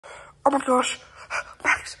Oh my gosh.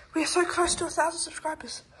 Max, we are so close to 1,000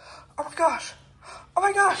 subscribers. Oh my gosh. Oh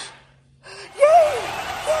my gosh. Yay!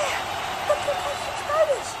 Yeah! Look at those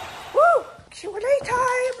subscribers. Woo! Q&A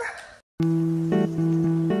time.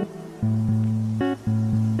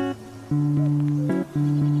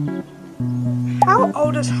 How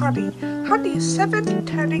old is Honey? Honey is 7,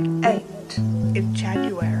 turning 8 in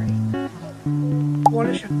January. What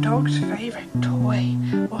is your dog's favourite toy?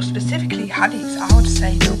 More specifically, Honey's, I would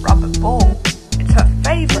say the rubber ball. It's her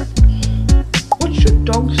favourite. What's your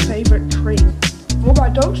dog's favourite treat? Well, my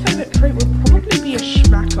dog's favourite treat would probably be a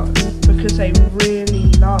Schmacko because they really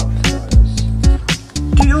love those.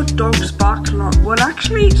 Do your dogs bark a lot? Well,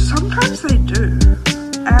 actually, sometimes they do.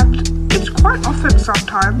 And it's quite often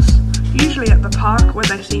sometimes. Usually at the park when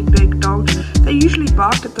they see big dogs, they usually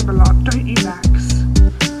bark at them a lot, don't you, Max?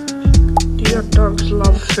 Do your dogs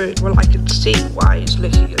love food? Well, I can see why he's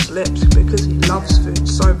licking his lips, because he loves food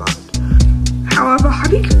so much. However,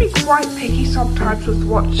 Honey can be quite picky sometimes with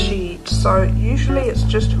what she eats, so usually it's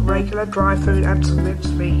just regular dry food and some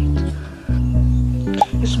minced meat.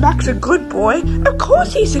 Is Max a good boy? Of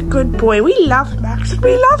course he's a good boy. We love Max and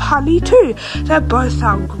we love Honey too. They're both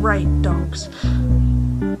our great dogs.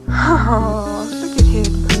 Oh, look at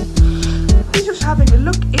him. He's just having a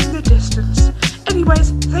look in the distance.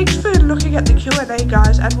 Anyways, thanks for looking at the Q&A,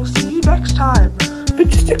 guys, and we'll see you next time. But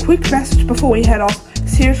just a quick message before we head off.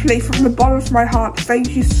 Seriously, from the bottom of my heart,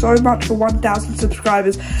 thank you so much for 1,000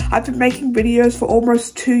 subscribers. I've been making videos for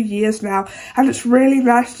almost 2 years now, and it's really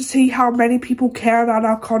nice to see how many people care about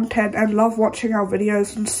our content and love watching our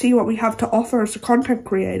videos and see what we have to offer as a content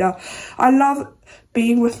creator. I love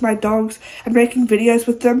being with my dogs and making videos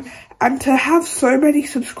with them, and to have so many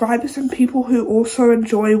subscribers and people who also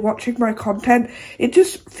enjoy watching my content, it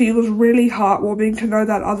just feels really heartwarming to know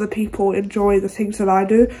that other people enjoy the things that I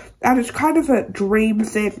do, and it's kind of a dream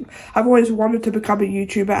thing. I've always wanted to become a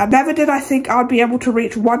YouTuber, and never did I think I'd be able to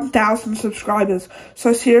reach 1,000 subscribers.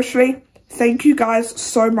 So seriously, thank you guys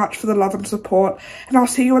so much for the love and support, and I'll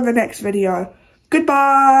see you in the next video.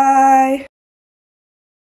 Goodbye!